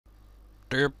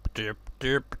Derp derp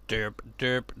derp derp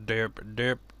derp derp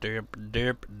derp derp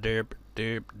derp derp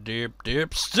derp derp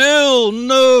derp. Still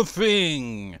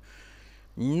nothing.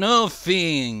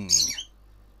 Nothing.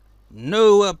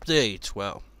 No update.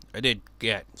 Well, I did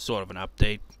get sort of an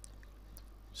update.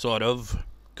 Sort of.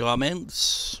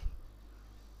 Comments.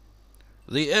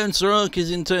 The answer arc is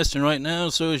in testing right now,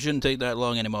 so it shouldn't take that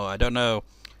long anymore. I don't know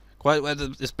quite where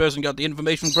this person got the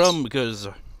information from, because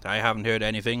I haven't heard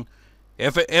anything.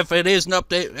 If it is an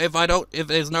update, if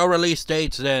there's no release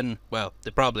date, then, well, they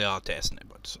probably are testing it,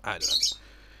 but I don't know.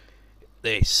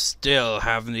 They still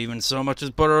haven't even so much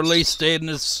as put a release date in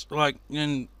this,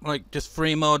 in just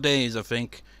 3 more days, I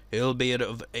think. It'll be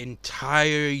an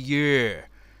entire year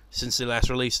since they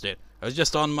last released it. I was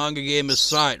just on Manga Gamer's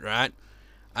site, right?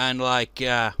 And,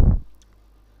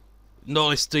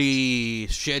 noticed the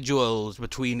schedules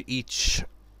between each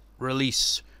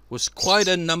release was quite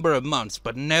a number of months,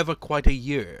 but never quite a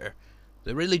year.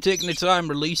 They're really taking their time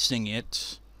releasing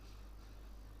it.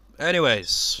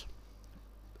 Anyways,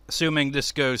 assuming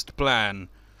this goes to plan,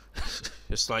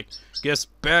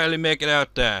 just barely make it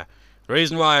out there. The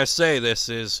reason why I say this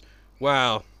is,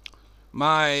 well,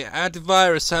 my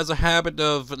antivirus has a habit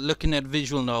of looking at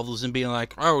visual novels and being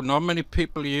like, oh, not many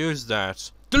people use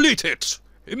that. Delete it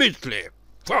immediately.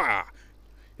 Fire.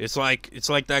 It's like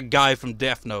that guy from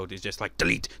Death Note. He's just like,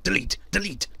 delete, delete,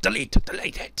 delete, delete,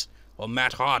 delete it. Or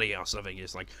Matt Hardy or something.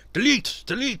 It's like, delete,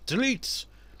 delete, delete.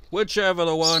 Whichever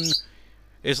the one.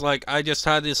 It's like, I just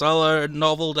had this other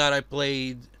novel that I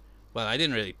played. Well, I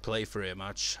didn't really play for it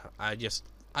much. I just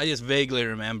vaguely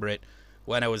remember it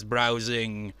when I was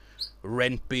browsing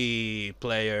Ren'Py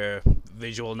player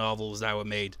visual novels that were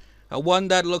made. One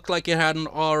that looked like it had an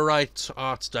alright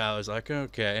art style. I was like,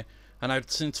 okay. And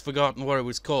I've since forgotten what it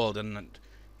was called, and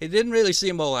it didn't really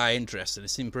seem all that interesting. It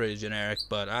seemed pretty generic,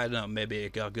 but I don't know, maybe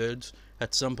it got good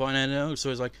at some point, I don't know. So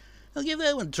I was like, I'll give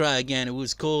that one a try again. It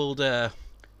was called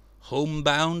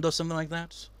Homebound or something like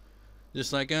that.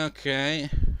 Just like, okay,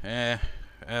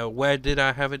 where did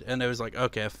I have it? And it was like,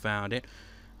 okay, I found it.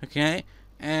 Okay,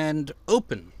 and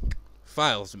open.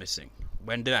 Files missing.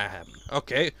 When did that happen?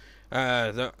 Okay,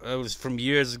 that was from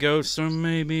years ago, so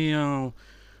maybe I'll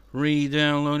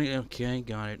re-download it. Okay,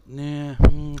 got it. Yeah,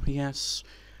 yes.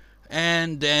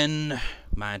 And then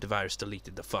my antivirus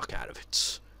deleted the fuck out of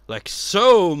it. Like,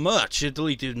 so much. It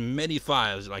deleted many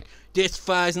files. Like, this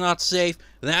file's not safe.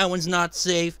 That one's not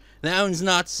safe. That one's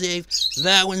not safe.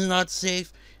 That one's not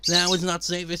safe. That one's not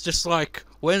safe. It's just like,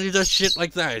 when it does shit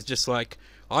like that, it's just like,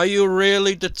 are you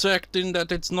really detecting that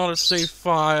it's not a safe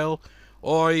file?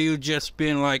 Or are you just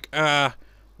being like,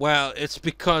 well, it's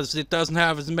because it doesn't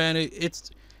have as many,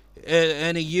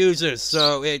 any users,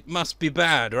 so it must be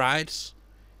bad, right?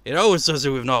 It always does it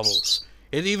with novels.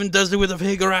 It even does it with the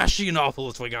Higurashi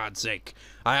novels, for God's sake.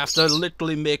 I have to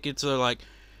literally make it so, like,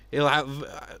 it'll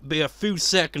be a few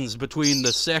seconds between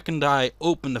the second I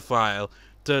open the file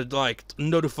to, like,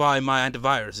 notify my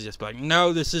antivirus. It's just like,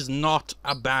 no, this is not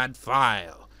a bad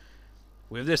file.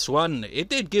 With this one, it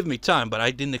did give me time, but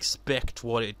I didn't expect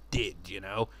what it did, you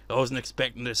know? I wasn't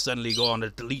expecting to suddenly go on a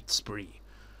delete spree.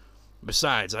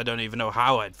 Besides, I don't even know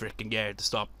how I'd frickin' get it to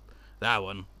stop that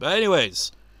one. But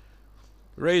anyways,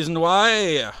 the reason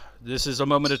why this is a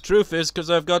moment of truth is because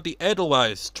I've got the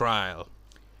Edelweiss trial.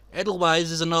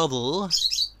 Edelweiss is a novel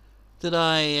that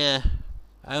I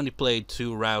only played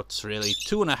 2 routes, really.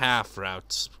 2.5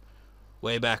 routes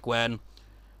way back when.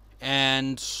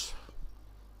 And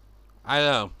I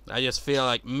don't know, I just feel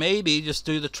like maybe just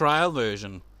do the trial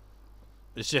version.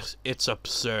 It's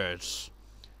absurd.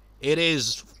 It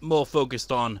is more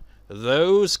focused on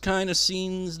those kind of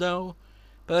scenes, though.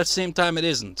 But at the same time, it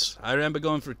isn't. I remember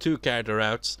going through 2 character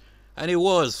routes, and it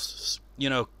was,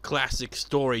 you know, classic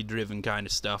story-driven kind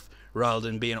of stuff, rather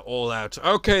than being all out,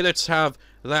 okay, let's have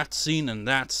that scene, and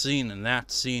that scene, and that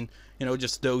scene. You know,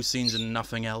 just those scenes and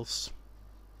nothing else.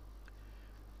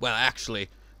 Well, actually,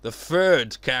 the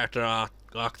 3rd character arc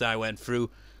that I went through,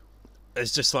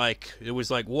 it's just like, it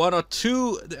was like 1 or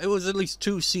 2, it was at least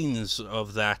 2 scenes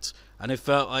of that, and it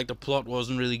felt like the plot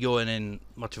wasn't really going in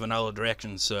much of another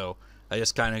direction, so I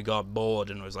just kind of got bored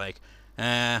and was like,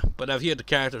 but I've heard the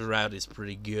character route is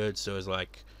pretty good, so it's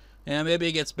like, yeah, maybe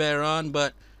it gets better on,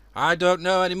 but I don't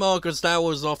know anymore, because that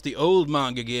was off the old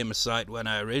Manga Gamer site when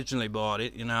I originally bought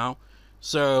it, you know,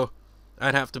 so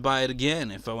I'd have to buy it again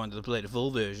if I wanted to play the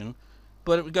full version.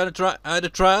 But we got to try the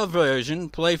trial version,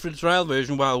 play for the trial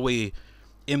version while we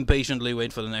impatiently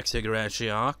wait for the next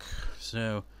Higurashi arc.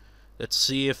 So, let's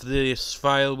see if this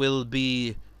file will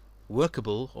be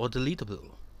workable or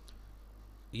deletable.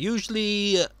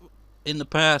 Usually, in the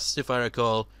past, if I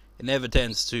recall, it never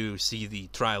tends to see the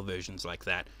trial versions like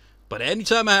that. But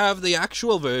anytime I have the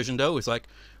actual version, though, it's like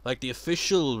the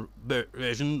official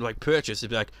version, like purchase,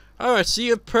 it'd be like, oh, I see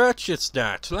you've purchased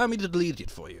that. Allow me to delete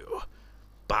it for you.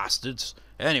 Bastards.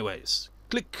 Anyways,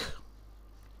 click.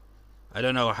 I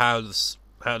don't know how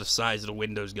the size of the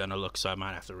window's gonna look, so I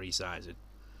might have to resize it.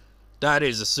 That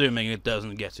is assuming it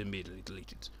doesn't get immediately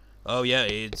deleted. Oh yeah,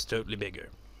 it's totally bigger.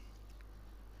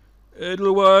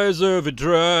 Edelweiss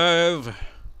Overdrive.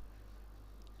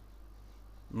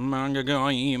 Manga go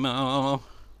email.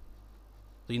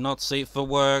 The not safe for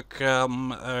work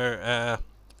 18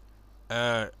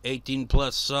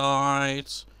 plus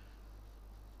sites.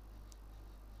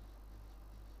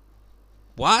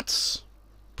 What?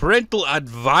 Parental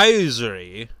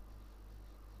advisory?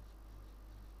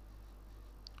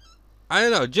 I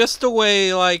don't know, just the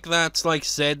way like that's like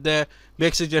said there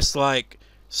makes it just like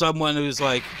someone who's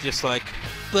like just like,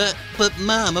 but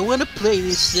mom, I want to play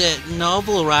this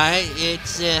novel, right?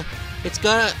 It's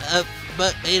got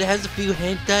but it has a few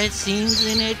hentai scenes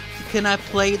in it. Can I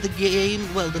play the game?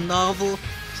 Well, the novel.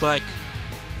 It's like,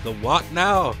 the what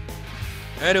now?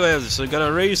 Anyways, so we're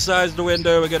gonna resize the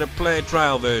window. We're gonna play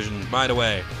trial version. By the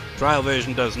way, trial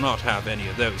version does not have any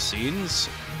of those scenes,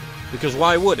 because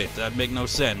why would it? That'd make no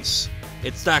sense.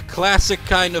 It's that classic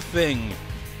kind of thing.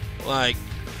 Like,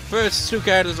 first two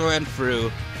characters I went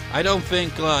through, I don't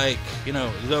think, like, you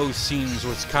know, those scenes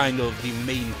was kind of the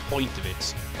main point of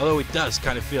it. Although it does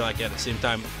kind of feel like it at the same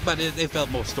time, but it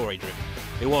felt more story-driven.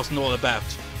 It wasn't all about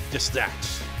just that.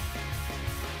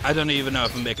 I don't even know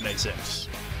if I'm making any sense.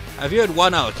 Have you heard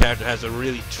one other character has a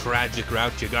really tragic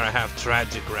route? You gotta have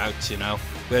tragic routes, you know?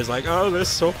 Where it's like, oh,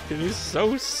 this Soken is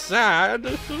so sad.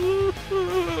 I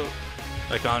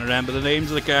can't remember the names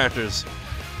of the characters.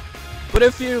 But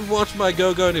if you've watched my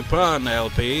Go-Go Nippon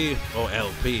LP, or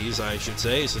LPs I should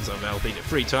say, since I've LP'd it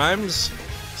 3 times,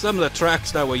 some of the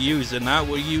tracks that were used in that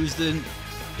were used in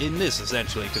this,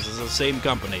 essentially, because it's the same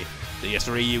company. They just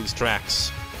reuse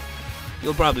tracks.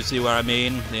 You'll probably see what I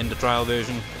mean in the trial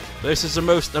version. This is the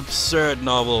most absurd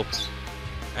novel,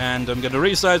 and I'm going to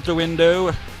resize the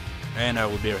window, and I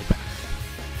will be right back.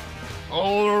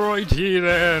 Alrighty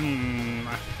then.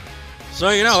 So,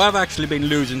 you know, I've actually been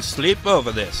losing sleep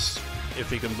over this,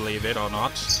 if you can believe it or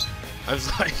not. I was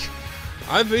like,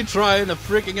 I've been trying to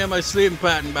freaking get my sleep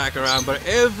pattern back around, but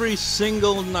every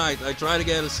single night I try to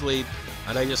get to sleep,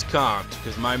 and I just can't,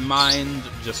 because my mind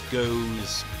just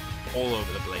goes all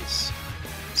over the place.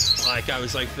 Like, I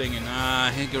was like thinking,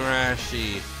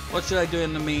 Higurashi, what should I do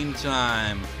in the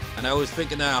meantime? And I was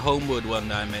thinking that Homewood one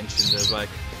that I mentioned. I was like,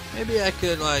 maybe I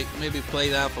could, like, maybe play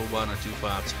that for 1 or 2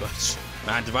 parts, but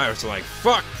my antivirus was like,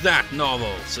 fuck that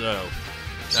novel, so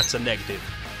that's a negative.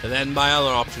 And then my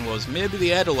other option was maybe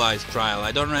the Edelweiss trial.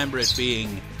 I don't remember it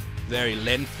being very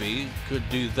lengthy. Could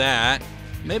do that.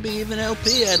 Maybe even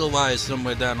LP Edelweiss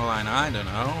somewhere down the line. I don't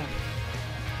know.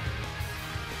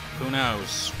 Who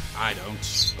knows? I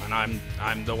don't. And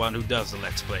I'm the one who does the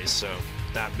Let's Plays, so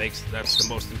that's the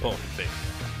most important thing.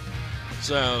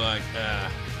 So like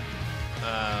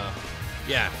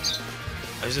yeah.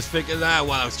 I was just thinking that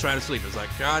while I was trying to sleep. I was like,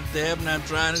 God damn it, I'm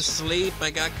trying to sleep. I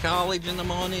got college in the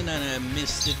morning and I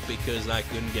missed it because I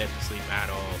couldn't get to sleep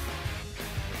at all.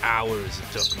 Hours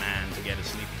it took, man, to get to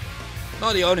sleep.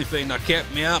 Not the only thing that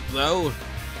kept me up, though.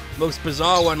 Most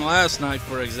bizarre one last night,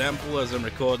 for example, as I'm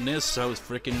recording this, I was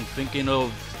freaking thinking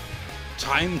of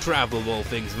time travel of all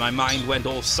things. My mind went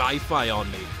all sci-fi on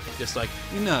me. Just like,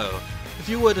 you know, if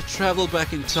you were to travel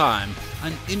back in time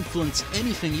and influence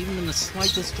anything even in the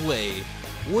slightest way,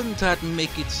 wouldn't that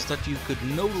make it so that you could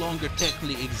no longer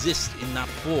technically exist in that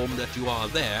form that you are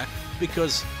there,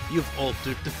 because you've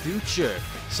altered the future?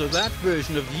 So that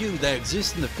version of you that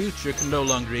exists in the future can no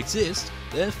longer exist,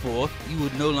 therefore you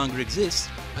would no longer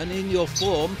exist, and in your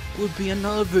form would be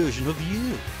another version of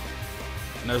you.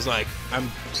 And I was like, I'm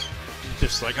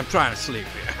trying to sleep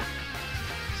here.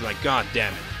 It's like, God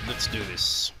damn it, let's do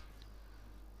this.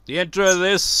 The intro of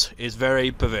this is very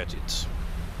perverted.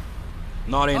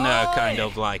 Not in a kind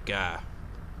of like,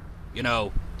 you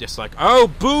know, just like, oh,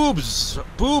 boobs!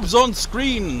 Boobs on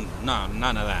screen! No,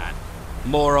 none of that.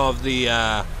 More of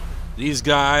the, these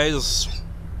guys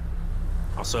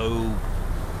are so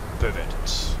perverted.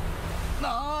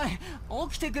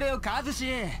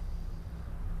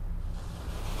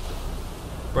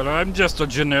 But I'm just a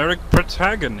generic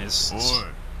protagonist.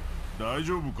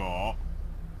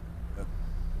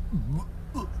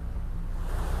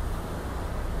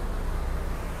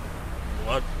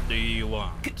 What do you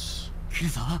want?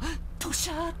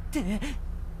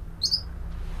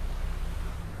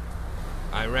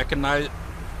 I recognize...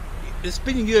 It's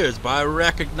been years, but I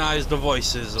recognize the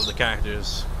voices of the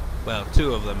characters. Well,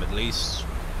 2 of them at least.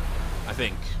 I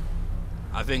think.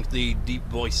 I think the deep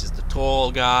voice is the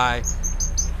tall guy.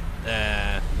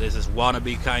 There's this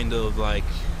wannabe kind of like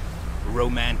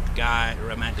romantic guy,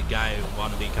 wannabe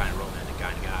kind of romantic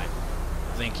kind of guy.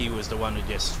 I think he was the one who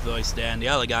just voiced it, and the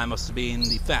other guy must have been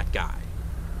the fat guy.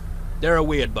 They're a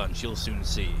weird bunch, you'll soon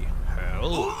see.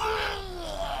 Hell.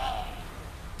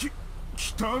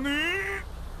 汚ねえ。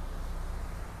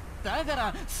だか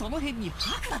らその辺に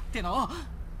吐くなっての。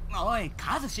おい、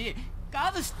カズシっ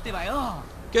てばよ。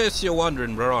Guess you're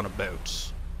wondering we're on a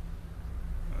boat.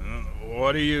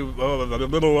 What are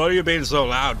you being so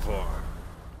loud for?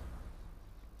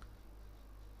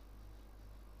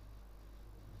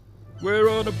 We're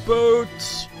on a boat.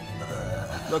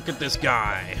 Look at this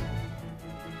guy.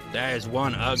 There's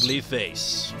one ugly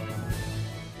face.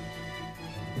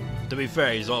 To be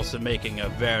fair, he's also making a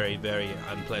very, very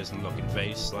unpleasant looking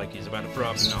face, like he's about to throw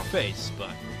up in our face, but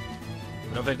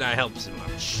I don't think that helps him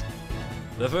much.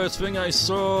 The first thing I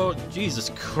saw... Jesus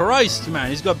Christ, man,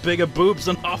 he's got bigger boobs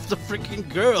than half the freaking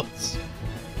girls!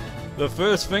 The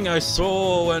first thing I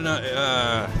saw when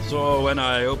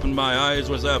I opened my eyes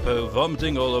was Apo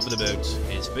vomiting all over the boat.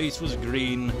 His face was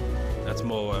green, that's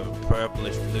more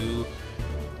purplish blue.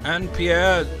 And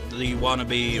Pierre, the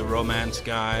wannabe romance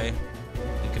guy,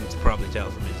 you can probably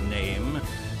tell from his name,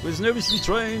 was nervously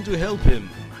trying to help him.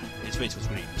 His face was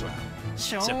green as well.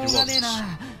 Except it wasn't.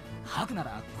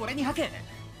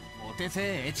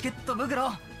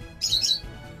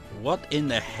 What in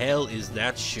the hell is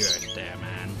that shirt there,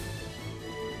 man?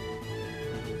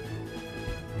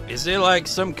 Is it like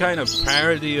some kind of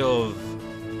parody of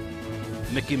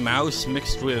Mickey Mouse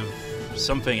mixed with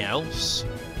something else?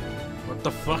 What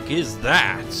the fuck is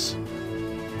that?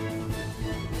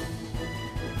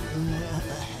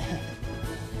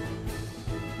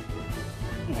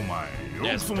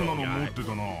 Yes,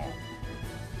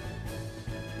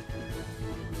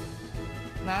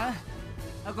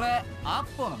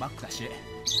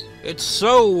 it's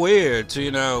so weird to,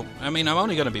 you know, I mean, I'm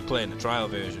only going to be playing the trial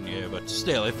version here, but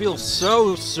still, it feels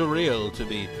so surreal to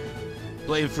be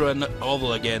playing through a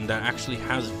novel again that actually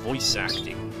has voice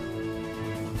acting.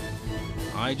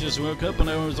 I just woke up and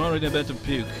I was already about to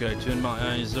puke. I turned my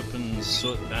eyes up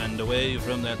and away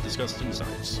from that disgusting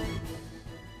sight.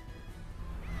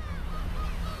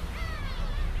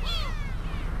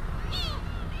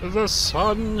 The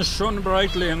sun shone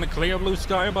brightly in the clear blue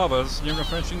sky above us. The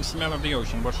refreshing smell of the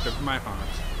ocean washed over my heart.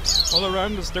 All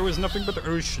around us there was nothing but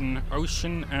ocean,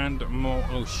 ocean and more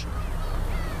ocean.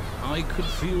 I could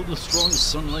feel the strong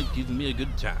sunlight giving me a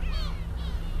good time.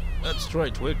 That's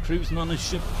right, we're cruising on a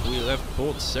ship. We left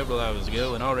port several hours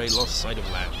ago and already lost sight of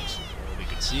land. All we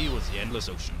could see was the endless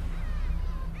ocean.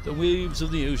 The waves of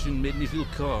the ocean made me feel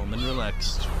calm and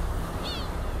relaxed.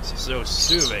 This is so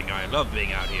soothing. I love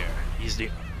being out here. He's the...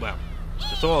 well,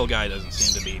 the tall guy doesn't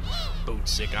seem to be boat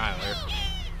sick either.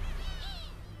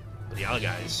 But the other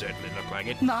guys certainly look like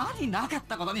it.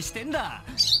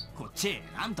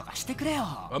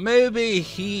 Or maybe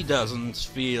he doesn't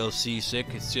feel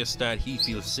seasick, it's just that he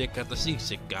feels sick at the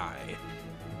seasick guy.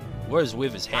 Where's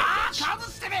with his head?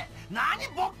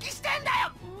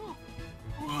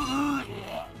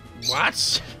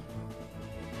 What?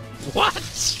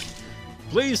 What?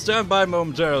 Please stand by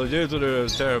momentarily due to the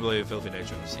terribly filthy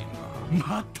nature of the scene.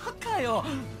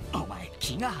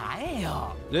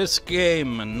 This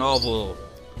game and novel,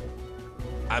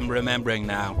 I'm remembering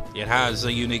now, it has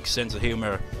a unique sense of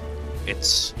humor.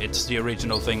 It's the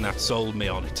original thing that sold me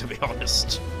on it, to be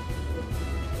honest.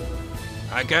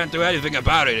 I can't do anything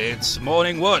about it, it's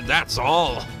morning wood, that's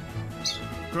all.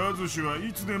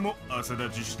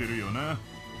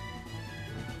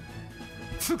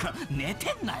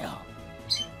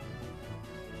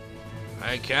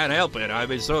 I can't help it, I've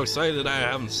been so excited I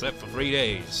haven't slept for 3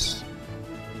 days.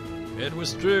 It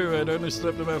was true, I'd only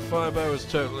slept about 5 hours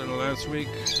total in the last week.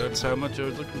 That's how much I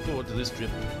was looking forward to this trip.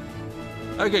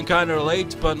 I can kinda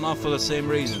relate, but not for the same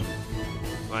reason.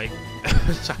 Like,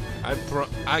 I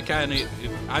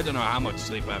don't know how much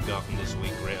sleep I've gotten this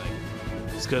week, really.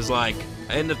 It's cause, like,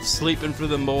 I end up sleeping through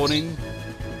the morning.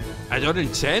 I don't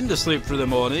intend to sleep through the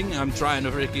morning, I'm trying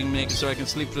to freaking make it so I can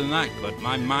sleep through the night, but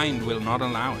my mind will not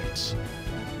allow it.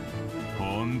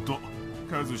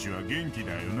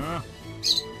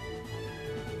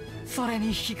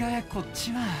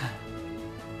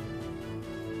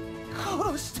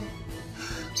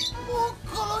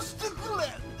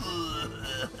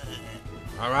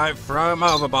 Alright, throw him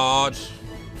overboard.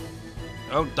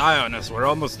 Don't die on us, we're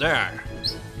almost there.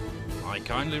 I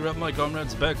kindly rub my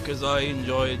comrade's back as I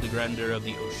enjoy the grandeur of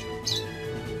the ocean.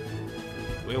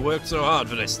 We worked so hard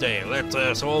for this day, let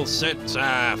us all set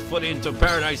foot into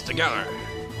paradise together.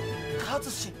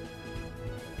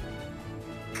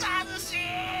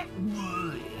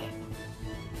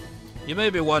 You may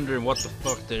be wondering what the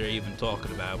fuck they're even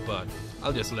talking about, but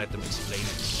I'll just let them explain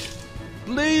it.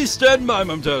 Please stand by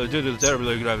momentarily due to the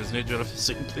terribly graphic nature of the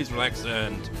scene. Please relax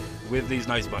and with these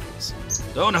nice buttons.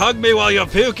 Don't hug me while you're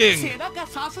puking! 背中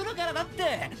さするからだっ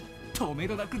て止め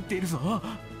どなく出るぞ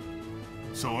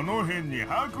その辺に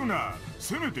吐くな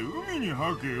せめて海に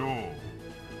吐けよ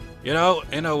You know,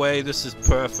 in a way, this is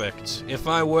perfect. If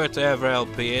I were to ever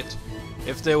LP it,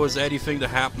 if there was anything to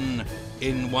happen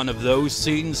in one of those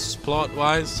scenes,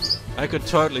 plot-wise, I could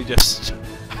totally just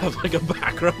have like a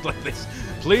background like this.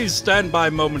 Please stand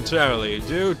by momentarily,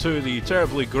 due to the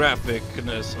terribly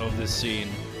graphicness of this scene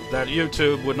that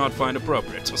YouTube would not find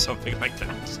appropriate, or something like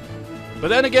that. But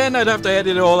then again, I'd have to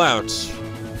edit it all out.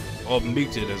 Or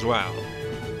mute it as well.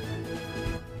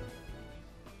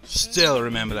 Still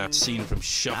remember that scene from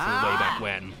Shuffle way back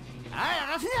when.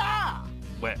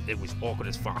 Where it was awkward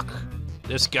as fuck.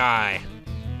 This guy.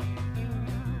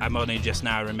 I'm only just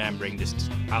now remembering this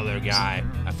other guy.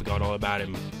 I forgot all about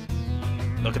him.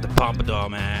 Look at the pompadour,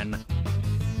 man.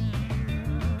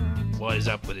 What is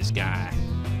up with this guy?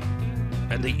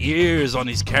 And the ears on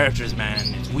his characters,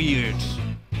 man. It's weird.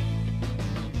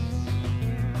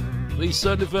 We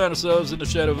suddenly found ourselves in the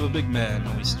shadow of a big man,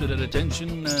 and we stood at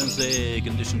attention as a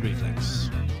conditioned reflex.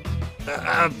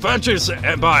 Punchers,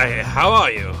 boy, how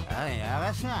are you?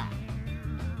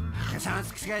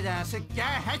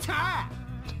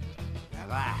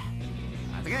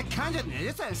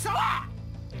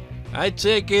 I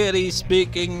take it he's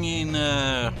speaking in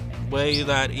a way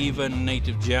that even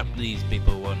native Japanese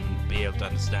people wouldn't be able to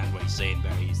understand what he's saying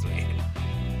very easily.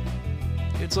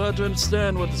 It's hard to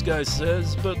understand what this guy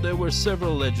says, but there were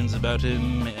several legends about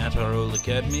him at our old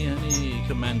academy, and he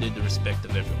commanded the respect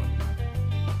of everyone.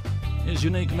 His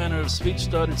unique manner of speech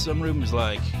started some rumors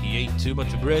like he ate too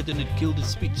much bread and it killed his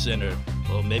speech center,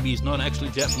 or maybe he's not actually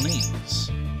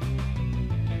Japanese.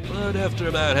 But after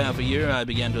about half a year, I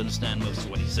began to understand most of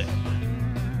what he said.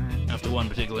 After one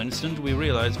particular instant, we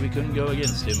realized we couldn't go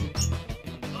against him.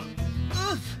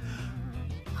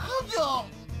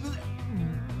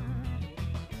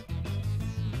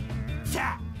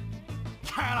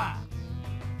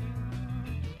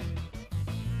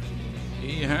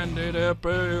 He handed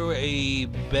Apple a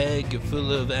bag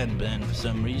full of anpan for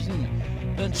some reason,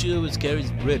 and she always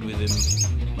carries bread with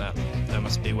him. Well, that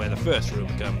must be where the first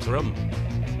rumor comes from.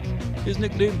 His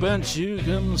nickname Banshu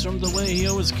comes from the way he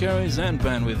always carries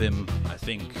anpan with him, I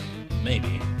think.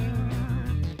 Maybe.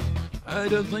 I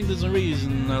don't think there's a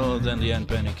reason other than the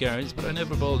anpan he carries, but I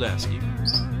never bothered asking.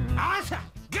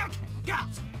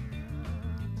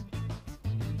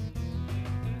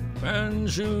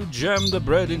 Banshu jammed the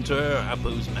bread into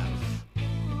Apu's mouth.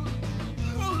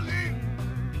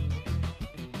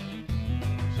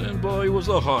 Senboy was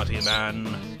a hearty man.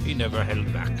 He never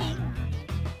held back.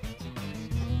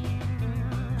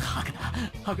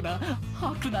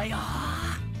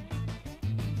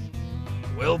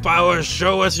 Willpower,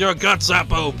 show us your guts,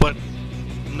 Apu, but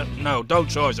no, don't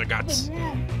show us your guts.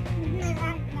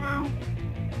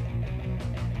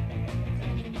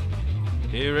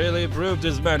 He really proved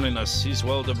his manliness. He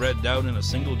swallowed the bread down in a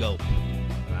single gulp.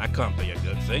 That can't be a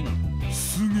good thing.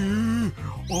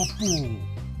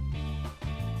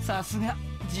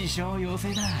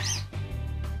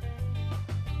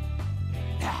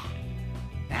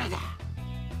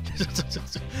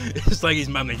 It's like he's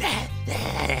mumbling.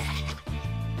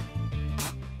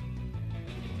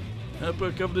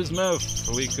 Apple covered his mouth.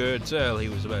 We could tell he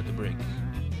was about to break.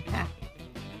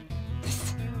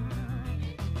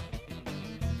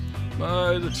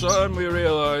 By the time we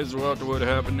realized what would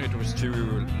happen, it was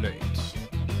too late.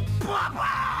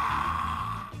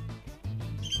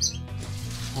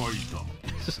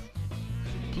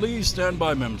 Please stand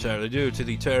by momentarily due to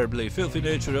the terribly filthy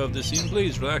nature of the scene.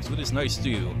 Please relax with this nice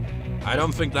stew. I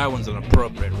don't think that one's an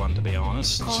appropriate one, to be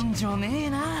honest.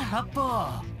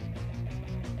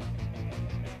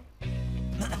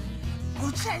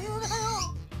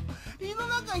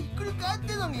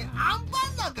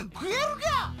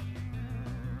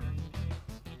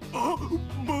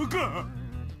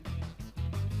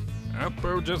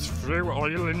 Apple just threw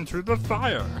oil into the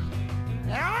fire.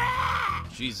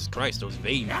 Jesus Christ, those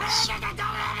veins.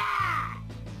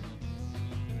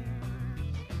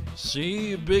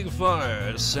 See, big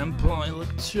fire. Senpai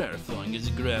looked terrifying as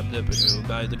he grabbed Apple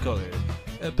by the collar.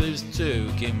 Apple's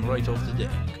toe came right off the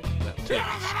deck.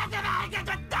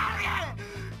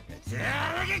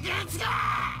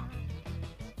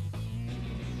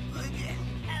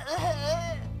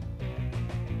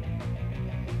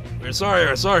 We're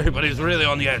sorry, but he's really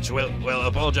on the edge. We'll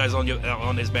apologize on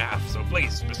his behalf. So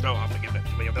please bestow our forgiveness.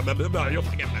 Your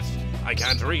forgiveness. I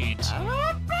can't read.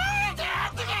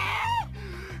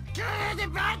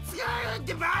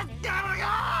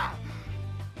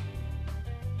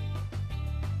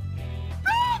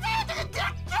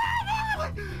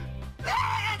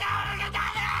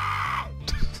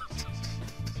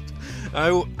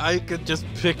 I could just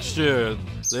picture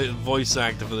the voice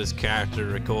actor for this character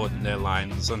recording their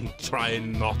lines and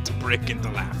trying not to break into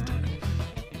laughter.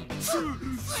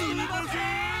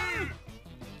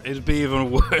 It'd be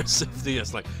even worse if they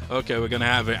just like, okay, we're gonna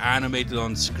have it animated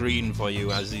on screen for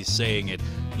you as he's saying it.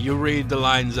 You read the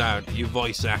lines out, you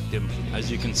voice act him,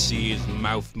 as you can see his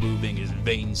mouth moving, his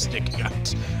veins sticking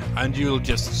out, and you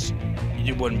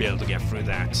wouldn't be able to get through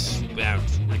that without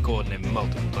recording him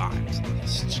multiple times at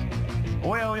least.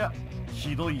 おやおや、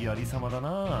ひどいありさまだ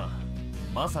な。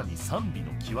まさに賛美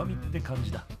の極みって感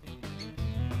じだ。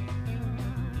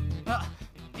あ、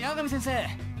八神先生、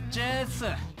ジェス。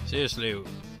Seriously,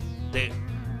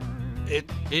 it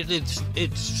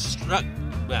struck.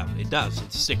 Well, it does.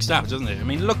 It sticks out, doesn't it? I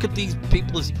mean, look at these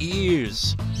people's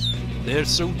ears. They're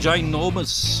so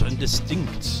ginormous and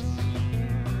distinct.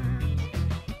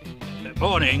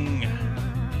 Morning.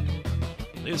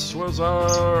 This was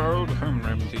our old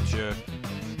homeroom teacher,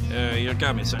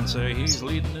 Yagami-sensei. He's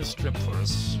leading this trip for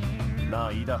us. な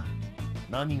あ、飯田。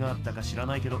何があったか知ら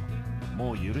ないけど、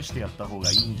もう許してやった方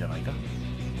がいいんじゃないか。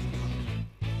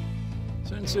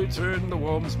Sensei turned a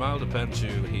warm smile to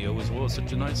Panchu. He always wore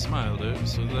such a nice smile, though,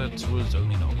 so that was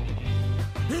only normal.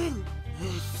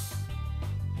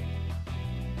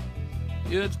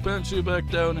 Yet Panchu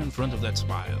backed down in front of that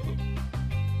smile.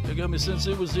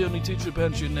 Yagami-sensei was the only teacher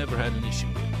Panchu never had an issue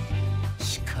with.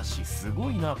 しかしす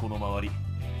ごいな、この周り。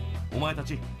お前た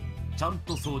ち、ちゃん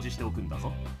と掃除しておくんだ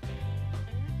ぞ。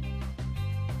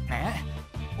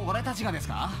俺たちがです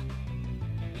か？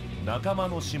仲間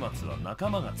の始末は仲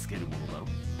間がつけるものだろ。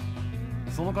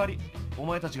その代わり、お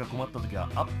前たちが困った時は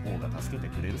アッポーが助けて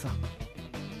くれるさ。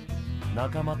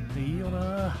仲間っていいよ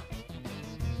な。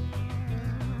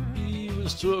He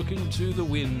was talking to the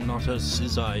wind, not us.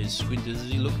 His eyes squinted as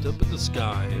he looked up at the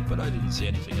sky, but I didn't see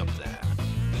anything up there.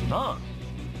 なあ。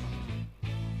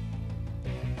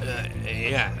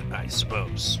Yeah, I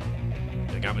suppose.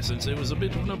 Yagami-sensei was a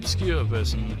bit of an obscure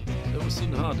person. It always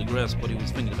seemed hard to grasp what he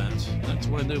was thinking about. That's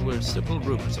why there were several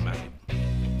rumors about him.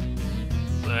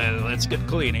 Well, let's get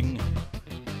cleaning.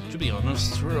 To be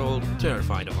honest, we're all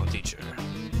terrified of our teacher.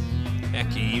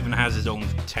 Heck, he even has his own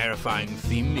terrifying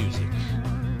theme music,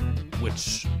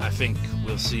 which I think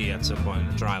we'll see at some point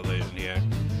in the trial version here.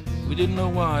 We didn't know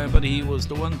why, but he was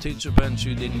the one teacher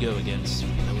Panchu didn't go against.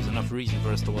 There was enough reason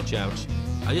for us to watch out.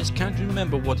 I just can't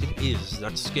remember what it is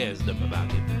that scares them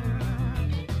about him.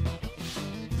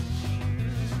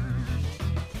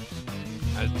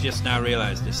 I just now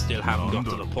realized they still haven't got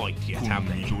to the point yet, have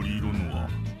they?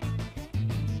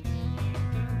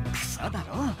 草だ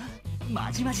ろ？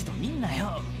まじまじと見んな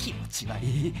よ。気持ち悪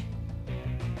い。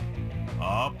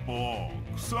アッポ、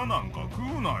草なんか食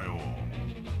うなよ。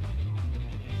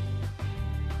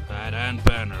That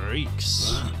handpan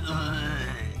reeks.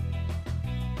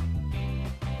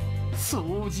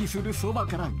 掃除するそば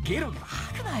からゲロゲロ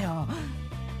吐くなよ。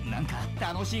なんか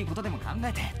楽しいことでも考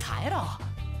えて耐えろ。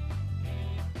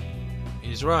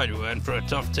He's right, we went for a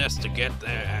tough test to get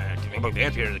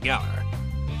here together.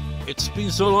 It's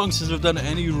been so long since I've done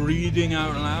any reading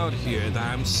out loud here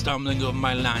that I'm stumbling over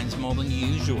my lines more than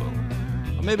usual.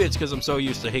 Or maybe it's because I'm so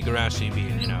used to Higurashi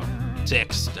being,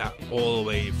 text all the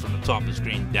way from the top of the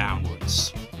screen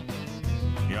downwards.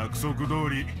 約束通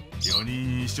り4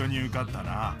人一緒に受かった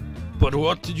な。But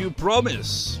what did you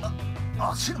promise?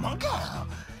 知るもんかよ。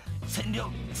占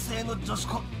領制の女子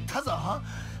校だぞ。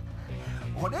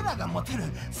俺らがモテる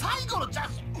最後のチャ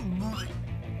ンス。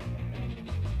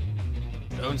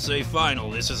Don't say final,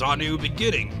 this is our new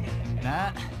beginning. な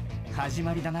あ、始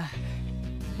まりだな。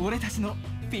俺たちの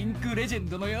ピンクレジェン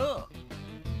ドのよ。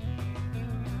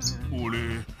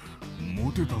俺、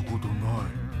モテたことな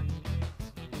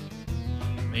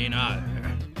い。Me neither.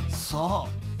 そ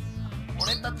う。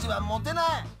俺たちはモテない。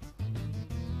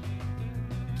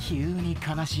急に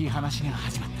悲しい話が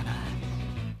始まったな。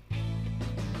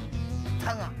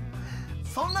だが、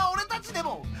そんな俺たちで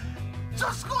も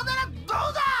女子校ならどう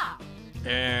だ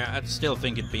I'd still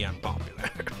think it'd be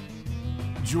unpopular.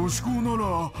 女子校な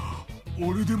ら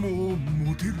俺でも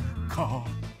モテるか。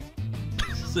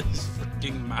This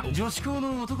freaking mouth. 女子校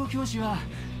の男教師は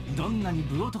どんなに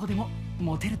武男でも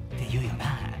モテるって言うよ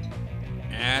な。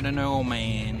I don't know,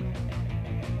 man.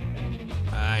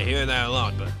 I hear that a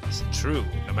lot, but it's true,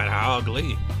 no matter how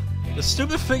ugly. The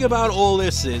stupid thing about all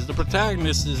this is the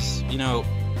protagonist is,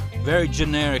 very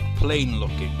generic, plain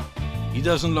looking. He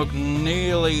doesn't look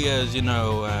nearly as,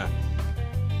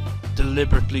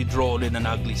 deliberately drawn in an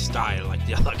ugly style like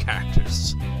the other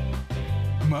characters.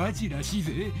 マジらしい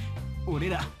ぜ。俺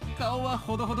ら顔は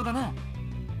ほどほどだな。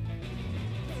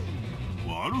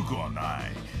悪くはな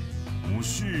い。惜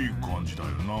しい感じだよ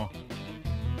な。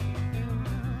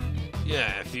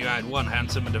Yeah, if you had one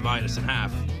handsome and divide us in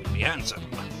half, it would be handsome.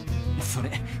 そ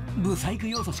れブサイク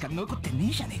要素しか残ってね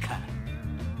えじゃねえか。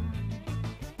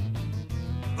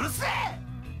うるせ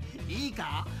え。いい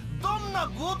か、どんな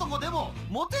豪男でも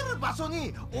モテる場所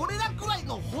に俺らくらい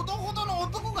のほどほどの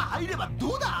男が入れば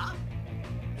どうだ。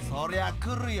そりゃ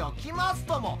来るよ、来ます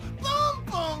とも。プン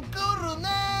プン来るね。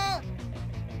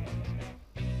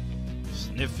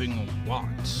 Sniffing what?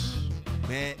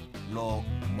 ベロ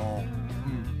モン。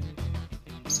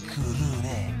来る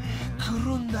ね。来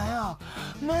るんだよ。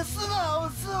メスがオ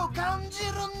スを感じ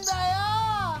るんだよ。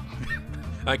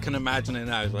 I can imagine it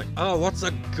now. It's like, oh, what's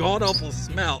a god awful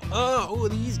smell? Oh,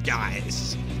 these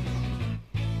guys.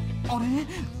 あれ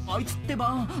あいつって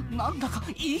ばなんだか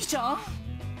いいじゃん。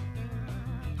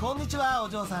こんにちはお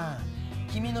嬢さん。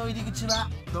君の入り口は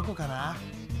どこかな。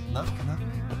ノックノ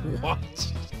ック。 What?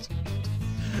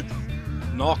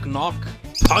 Knock, knock.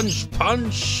 Punch,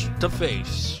 punch to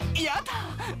face. や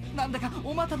だ、なんだか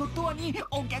お股のドアに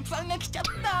お客さんが来ちゃっ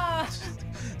た。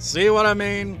 See what I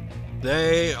mean?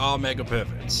 They are mega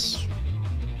perverts.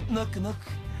 ノックノック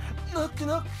ノック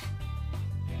ノック。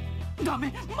ダ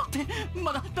メ、待って、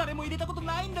まだ誰も入れたこと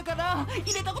ないんだから。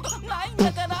入れたことないん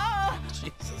だから。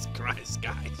 Jesus Christ,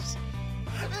 guys.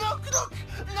 ノックノック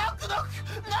ノックノッ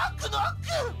クノックノッ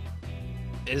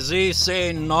ク。 Is he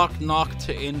saying knock, knock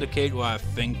to indicate what I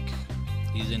think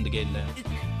he's indicating there?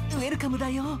 ウェルカムだ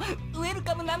よ、ウェル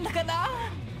カムなんだから。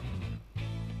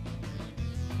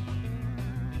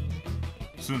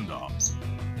済んだ。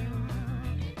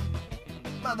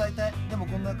まあ大体でも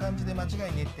こんな感じで間違い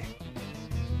ねえって。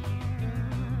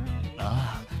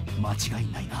ああ、間違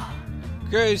いないな。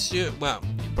 Case you, well,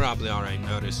 you probably already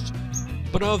noticed,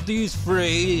 but of these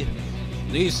three,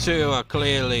 these two are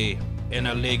clearly in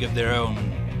a league of their own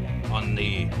on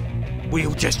the we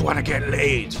just want to get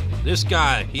laid. This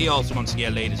guy, he also wants to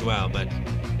get laid as well, but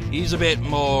he's a bit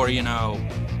more, you know,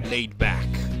 laid back.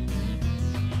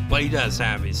 But he does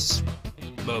have his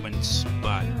moments,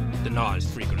 but they're not as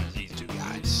frequent as these two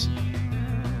guys.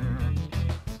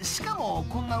 しかも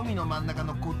こんな海の真ん中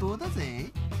の孤島だ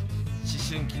ぜ。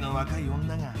思春期の若い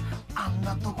女があん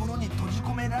なところに閉じ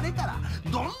込められたら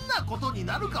どんなことに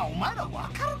なるかお前らわ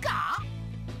かるか。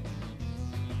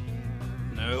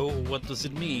 No, what does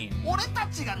it mean? 俺た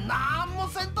ちがなんも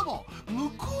せんとも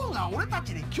向こうが俺た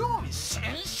ちに興味津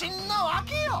々なわ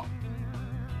けよ。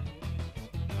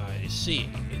 I see.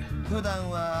 普段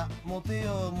はモテ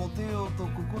ようモテようと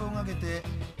心がけて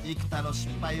幾多の失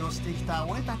敗をしてきた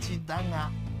俺たちだ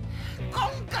が、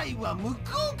今回は向こ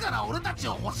うから俺たち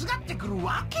を欲しがってくる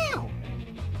わけよ。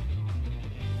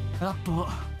ラッポ、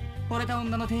惚れた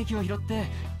女の定期を拾って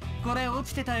これ落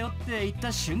ちてたよって言っ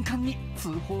た瞬間に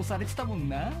通報されてたもん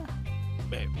な。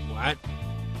 Wait, what?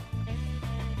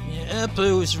 Yeah, but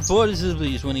it was reported to the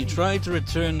police when he tried to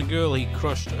return the girl he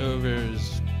crushed over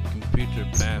his computer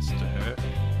passed to her.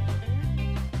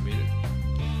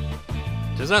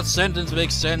 Does that sentence make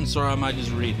sense, or am I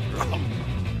just reading it wrong?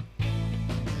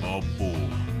 アッポ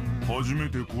ー、初め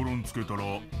てコロンつけたら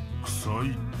臭い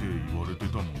って言われて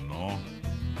たもんな。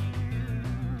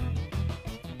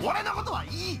俺のことはい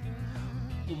い。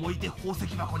思い出宝石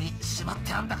箱にしまっ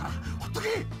てあんだからほっと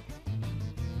け。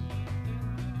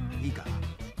いいか、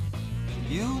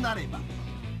言うなれば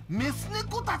メス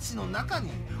猫たちの中に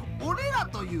俺ら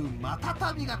というマタ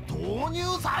タビが投入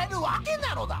されるわけ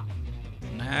なのだ。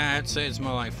 Nah, I'd say it's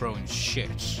more like throwing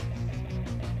shit.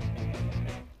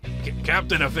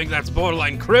 Captain, I think that's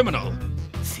borderline criminal.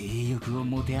 性欲を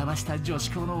持て余した女子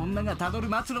校の女がたどる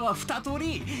末路は二通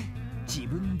り。自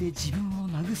分で自分を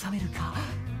慰めるか、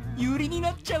ユリに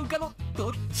なっちゃうかのど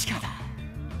っちかだ。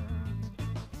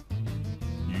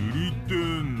ユリって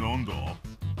なんだ。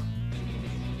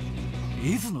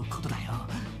レズのことだよ。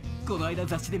この間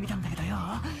雑誌で見たんだけどよ、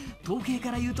統計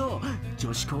から言うと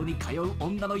女子校に通う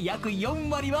女の約4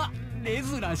割はレ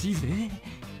ズらしいぜ。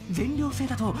全寮制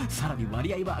だとさらに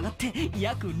割合は上がって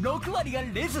約6割が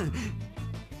レズ。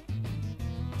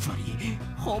つまり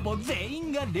ほぼ全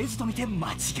員がレズと見て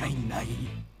間違いない。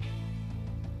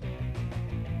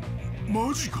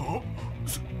マジか。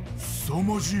凄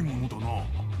まじいものだな。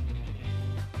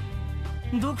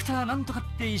ドクターなんとか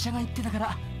って医者が言ってたか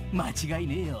ら間違い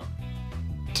ねえよ。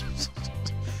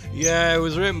Yeah, it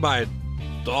was written by a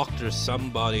doctor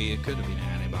somebody. It could have been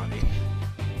anybody.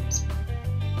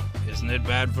 Isn't it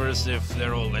bad for us if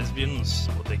they're all lesbians?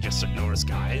 Would they just ignore us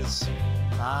guys?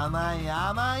 甘い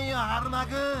甘いよ春馬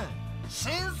くん。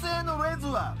神聖のレズ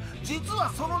は実は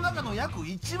その中の約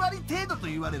1割程度と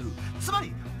言われる。つま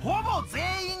りほぼ全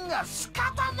員が仕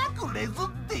方なくレズっ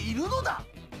ているのだ。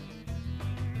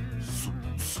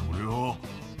それは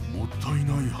もったい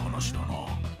ない話だな。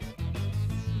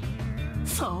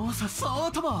そうさそ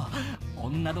うとも。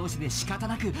女同士で仕方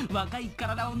なく若い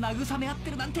体を慰め合っ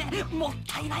てるなんてもっ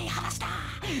たいない話だ。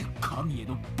神へ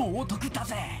の冒涜だ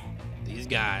ぜ。 These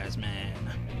guys, man.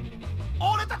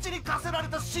 俺たちに課せられ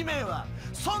た使命は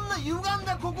そんな歪ん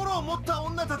だ心を持った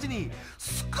女たちに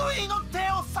救いの手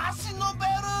を差し伸べ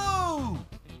る。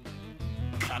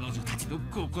彼女たちの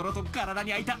心と体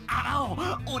に開いた穴を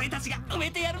俺たちが埋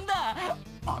めてやるんだ。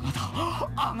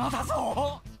穴だ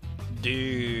ぞ。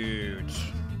 Dude.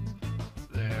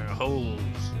 Their holes.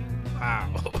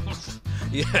 Wow.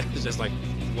 Yeah, it's just like,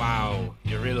 wow,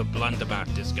 you're really blunt about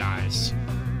this, guys.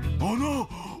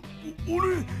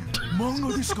 俺漫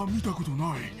画でしか見たこと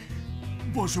ない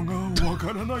場所がわ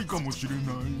からないかもしれない。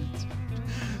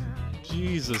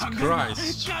 Jesus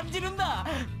Christ. 感じるんだ。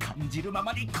感じるま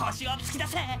まに腰を突き出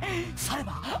せ。され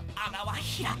ば穴は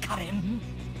開かれん。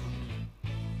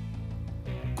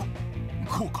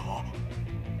こうか。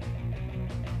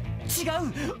違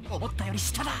う、思ったより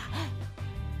下だ。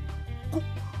こ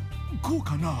う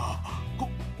かな。こ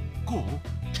う。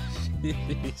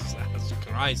Jesus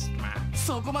Christ, man.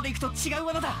 そこまで行くと違う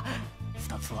穴だ。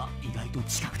2つは意外と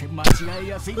近くて間違え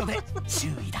やすいので注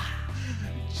意だ。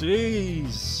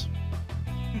 Jeez.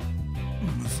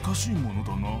 難しいもの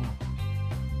だな。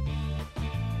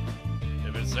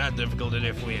 If it's that difficult and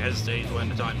if we hesitate when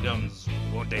the time comes,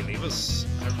 won't they leave us?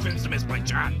 I've finished to miss my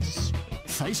chance.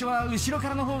 最初は後ろか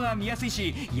らの方が見やすい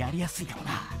しやりやすいかも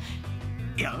な。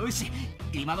よーし、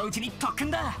今のうちに特訓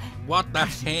だ。 What the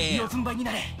hell? 四つん這いに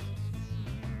なれ。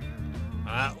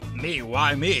 Me?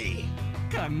 Why me?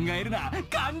 考えるな、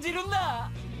感じるん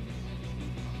だ。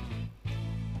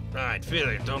 Right, feel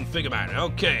it, don't think about it.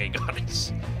 Okay, got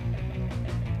it.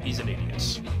 He's an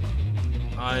idiot.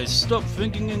 I stopped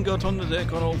thinking and got on the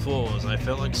deck on all fours. I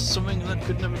felt like something that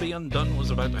could never be undone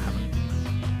was about to happen.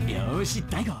 よーし、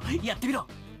大悟、やってみろ。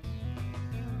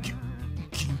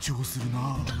緊張する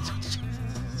な。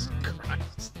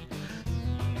 Christ.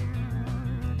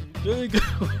 Jacob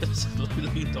was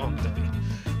leaned on to me.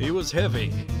 He was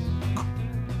heavy.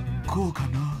 こうか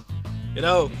な。 You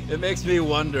know, it makes me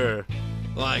wonder,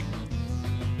 like,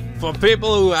 for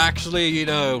people who actually, you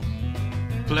know,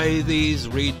 play these,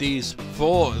 read these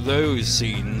for those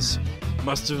scenes,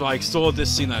 must have, like, saw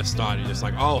this scene that started, just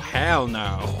like, oh, hell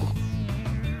no.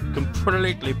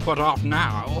 Completely put off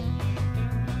now.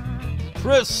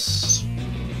 Chris!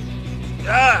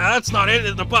 Ah, that's not it,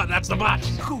 it's the butt, that's the butt!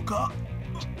 こうか。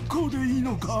こうでいい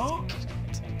のか。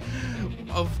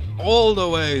 Of all the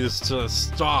ways to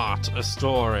start a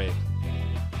story.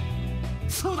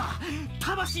 そうだ、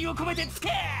魂を込めてつけ。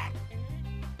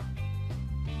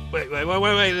 Wait,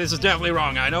 this is definitely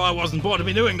wrong. I know I wasn't born to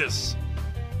be doing this.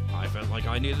 I felt like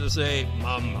I needed to say,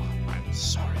 Mom, I'm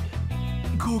sorry.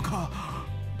 こうか。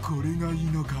これがいい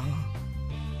のか。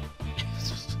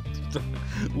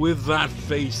 With that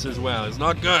face as well. It's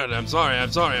not good. I'm sorry.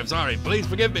 Please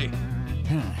forgive me.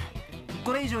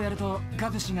 これ以上やるとカ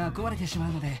ブシが壊れてしま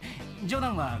うので、冗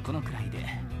談はこのくらいで。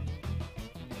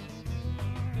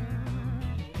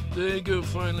 Jacob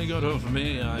finally got over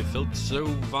me. I felt so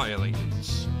violated.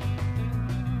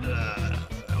 That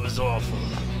was awful.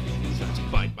 I had to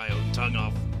bite my own tongue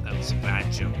off. That was a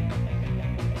bad joke.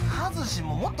 ハズシ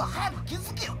ももっと早く気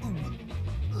づけよ。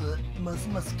ます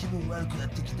ます気分悪くなっ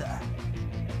てきた。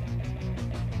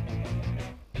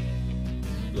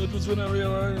 That was when I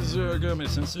realized Agami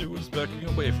Sensei was backing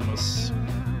away from us.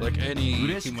 Like any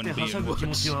嬉しく human ては being しゃぐ気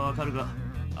持ち would. はわかるが、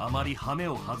あまり羽目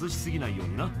を外しすぎないよう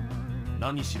にな。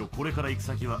何しろこれから行く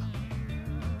先は。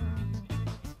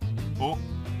あ、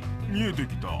見えて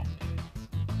きた。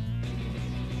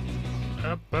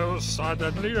 Apple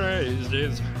suddenly raised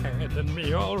his head and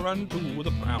we all ran to the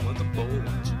bow of the boat.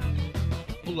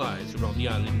 All eyes were on the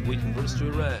island waiting for us to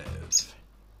arrive.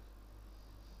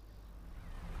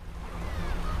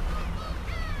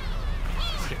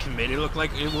 It made it look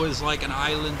like it was like an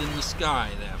island in the sky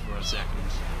there for a second.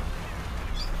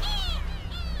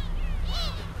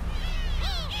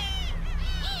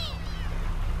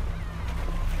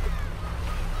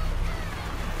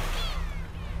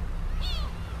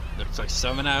 Looks like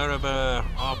something out of a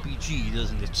RPG,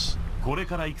 doesn't it? これ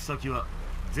から行く先は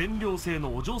全寮制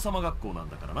のお嬢様学校なん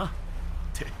だからな。っ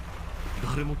て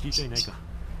誰も聞いちゃいないか。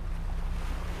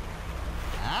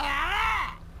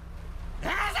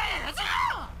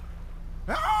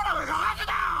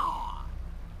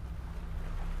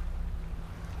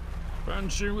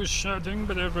Banshee was shouting,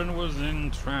 but everyone was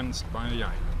entranced by the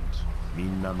island. み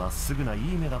んなまっすぐないい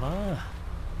目だな。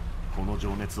この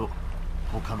情熱を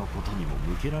他のことにも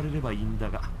向けられればいいんだ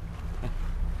が。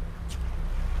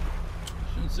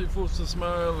Shinsei forced a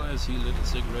smile as he lit a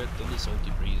cigarette and the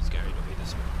salty breeze carried away the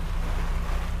smoke.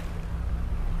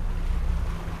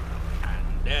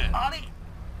 And then... あ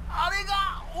れ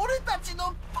が俺たち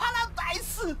のパラダイ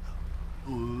ス。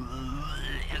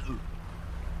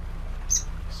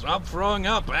 Stop throwing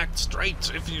up, act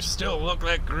straight. If you still look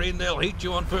like green, they'll hate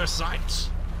you on first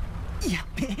sight. やっ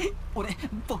べえ、俺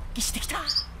勃起してきた。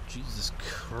 Jesus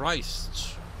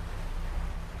Christ.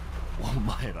 お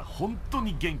前ら本当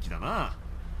に元気だな。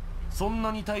そん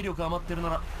なに体力余ってるな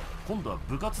ら今度は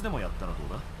部活でもやったらどう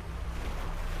だ？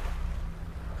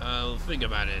 I'll think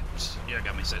about it,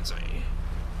 Yagami-sensei.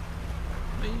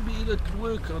 Maybe that could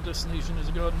work. Our destination is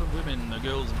a garden of women, a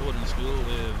girls' boarding school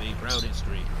with a proud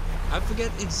history. I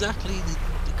forget exactly,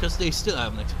 because they still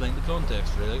haven't explained the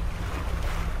context, really.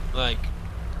 Like,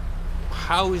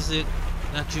 how is it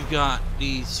that you've got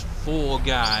these 4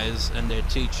 guys and their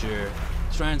teacher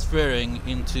transferring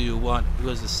into what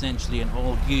was essentially an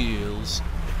all-girls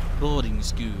boarding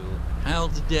school? How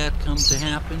did that come to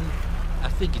happen? I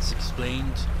think it's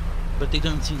explained, but they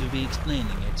don't seem to be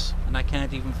explaining it, and I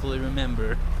can't even fully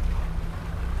remember.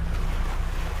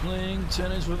 Playing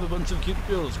tennis with a bunch of cute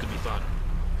girls could be fun.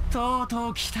 とうと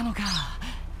う来たのか。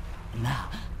なあ、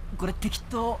これってきっ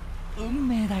と運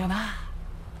命だよな。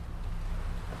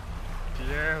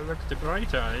 Pierre looked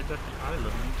bright-eyed at the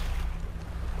island.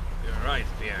 You're right,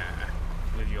 Pierre,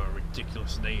 with your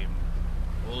ridiculous name.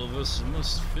 All of us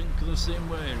must think the same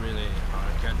way, really. Our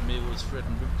academy was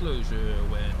threatened with closure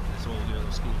when this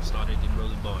all-girls school started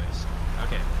enrolling boys.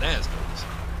 Okay, there's boys.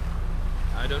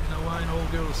 I don't know why an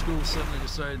all-girls school suddenly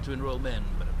decided to enroll men,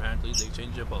 but apparently they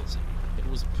changed their policy. It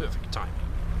was perfect timing.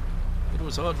 It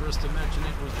was hard for us to imagine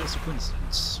it was just a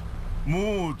coincidence.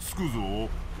 もう着くぞ。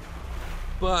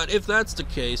 But if that's the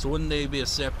case, wouldn't they be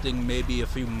accepting maybe a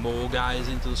few more guys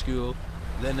into the school?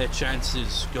 Then their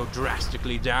chances go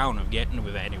drastically down of getting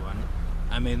with anyone.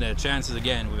 I mean, their chances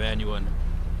again with anyone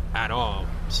at all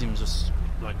seems just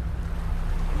like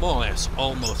more or less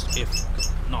almost, if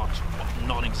not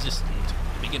non-existent to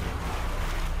begin with.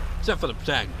 Except for the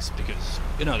protagonist, because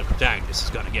you know the protagonist is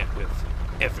gonna get with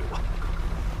everyone.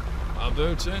 Our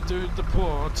boat entered the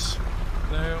port.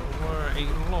 There were a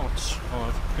lot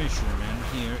of fishermen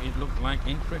here. It looked like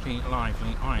a pretty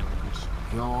lively island.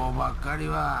 今日ばっかり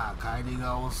は帰り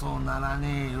が遅うなら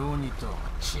ねえようにと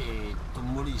ちーっと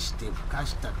無理してふか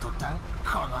した途端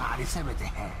このありせめてな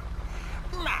ん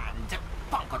じゃ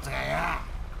ポンコツがや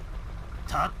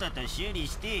とっとと修理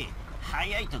して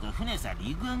早いとこ船さ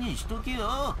陸揚げしとけ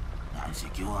よ。なんせ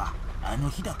今日はあの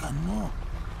日だかんの。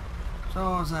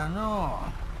そうさの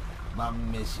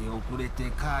晩飯遅れて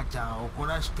母ちゃん怒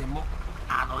らしても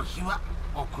あの日は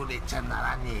遅れちゃな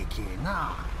らねえけえ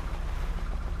な。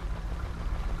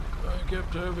 I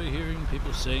kept overhearing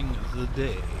people saying the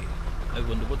day. I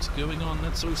wonder what's going on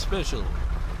that's so special.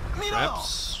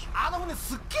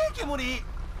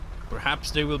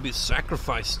 Perhaps they will be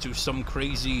sacrificed to some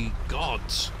crazy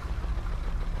gods.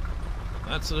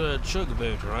 That's a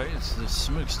chugboat, right? The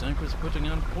smokestack was putting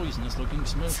out poisonous looking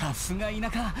smoke. さすが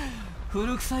田舎、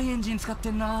古臭いエンジン使っ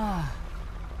てんな。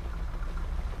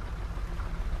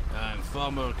 I'm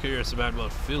far more curious about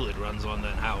what fuel it runs on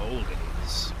than how old it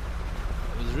is.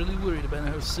 I was really worried about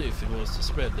how safe it was to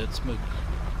spread that smoke.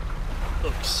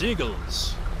 Look,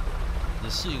 seagulls!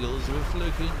 The seagulls were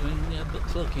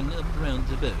flocking up around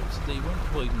the boat. They weren't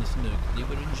avoiding the smoke, they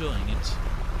were enjoying it.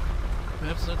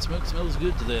 Perhaps that smoke smells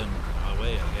good to them. Oh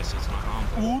wait, I guess it's not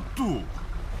harmful. おっと。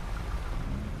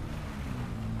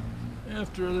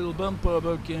 After a little bump, our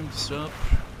boat came to stop.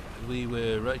 We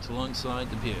were right alongside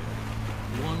the pier.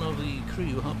 One of the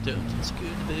crew hopped out and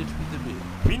secured the boat with the rear.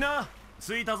 みんな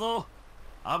着いたぞ。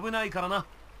危ないからな。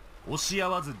押し合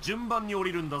わず順番に降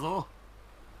りるんだぞ。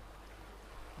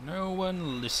 No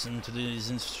one listened to these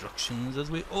instructions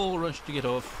as we all rushed to get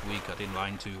off. We cut in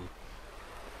line too.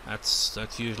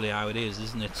 That's usually how it is,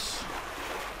 isn't it?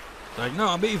 Like,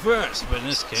 no, me first. But in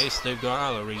this case, they've got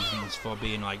other reasons for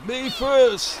being like, me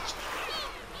first.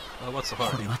 Well, what's the こ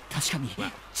hurry? れは確かに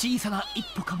小さな一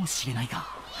歩かもしれないが、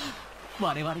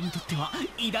我々にとっては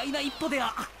偉大な一歩で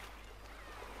あ。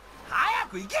早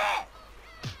く行け。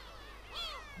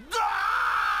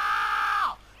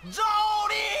上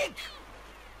陸。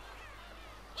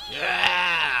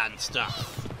 Yeah, and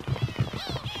stuff.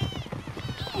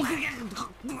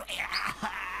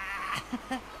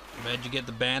 Where'd you get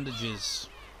the bandages?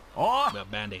 おい、 Well,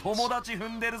 band-aids. 友達踏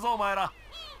んでるぞお前ら。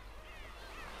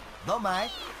どうまい。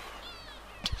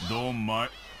Don't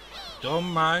mind. Don't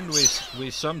mind, we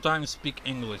sometimes speak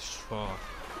English for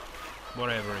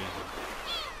whatever reason.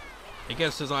 I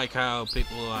guess it's like how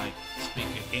people like speak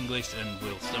English and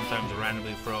will sometimes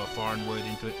randomly throw a foreign word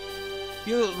into it.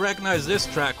 You'll recognize this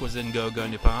track was in Go-Go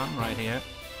Nippon right here,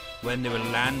 when they were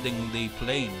landing the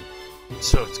plane.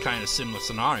 So it's kind of similar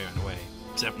scenario in a way,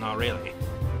 except not really.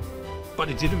 But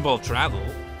it did involve travel.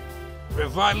 We're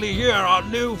finally here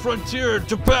on new frontier,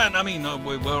 Japan. I mean,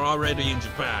 we're already in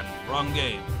Japan. Wrong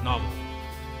game. Novel.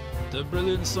 The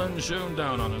brilliant sun shone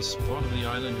down on us. Part of the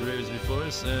island rose before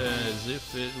us as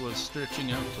if it was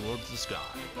stretching out towards the sky.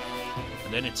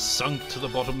 And then it sunk to the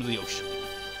bottom of the ocean.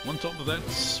 On top of that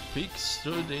peak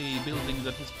stood a building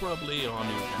that was probably our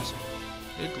new castle.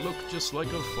 It looked just like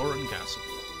a foreign castle.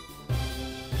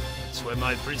 That's where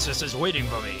my princess is waiting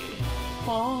for me.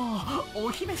 おお、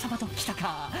お姫様と来た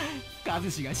か。カ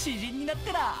ズシが詩人になっ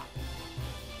てら。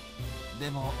で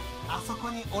もあそ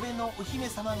こに俺のお姫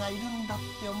様がいるんだっ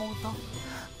て思うと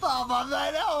たまんな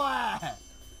いねお前。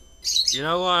 You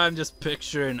know what? I'm just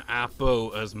picturing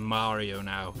Appo as Mario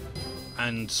now.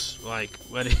 And, like,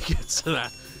 when he gets to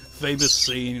that famous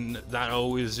scene that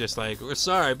always just like, we're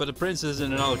sorry, but the princess is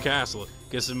in another castle.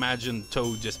 Just imagine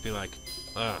Toad just be like,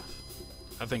 I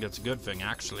think it's a good thing,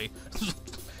 actually.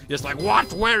 Just like,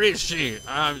 what? Where is she?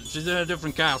 She's in a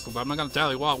different castle, but I'm not gonna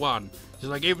tell you what one. She's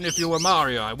like, even if you were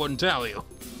Mario, I wouldn't tell you.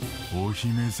 お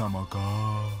姫様か。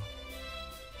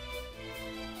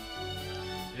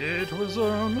 It was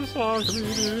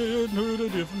unmistakably into a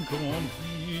different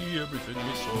country. Everything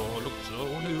we saw looked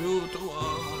so new to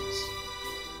us.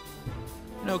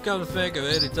 You know, come to think of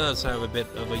it, it does have a bit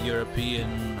of a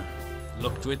European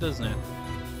look to it, doesn't it?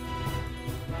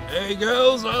 Hey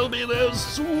girls, I'll be there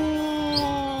soon!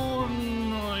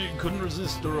 I couldn't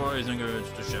resist the rising urge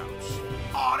to shout.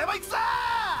 俺も行くぞ。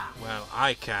 Well,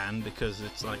 I can, because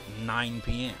it's like 9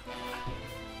 p.m.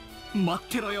 待っ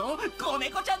てろよ、子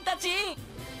猫ちゃんたち。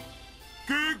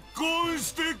結婚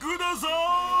してくださ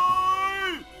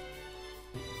い。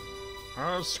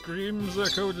 Our screams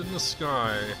echoed in the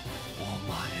sky. お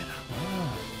前ら。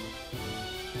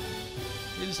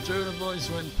 His tone of voice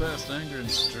went past anger and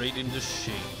straight into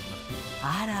shame.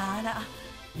 あらあら、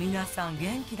皆さん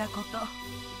元気だこと。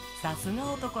さす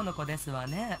が男の子ですわ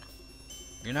ね。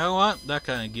 You know what? That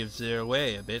kind of gives it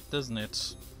away a bit, doesn't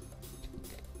it?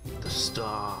 The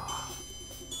star.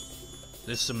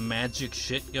 There's some magic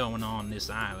shit going on this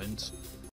island.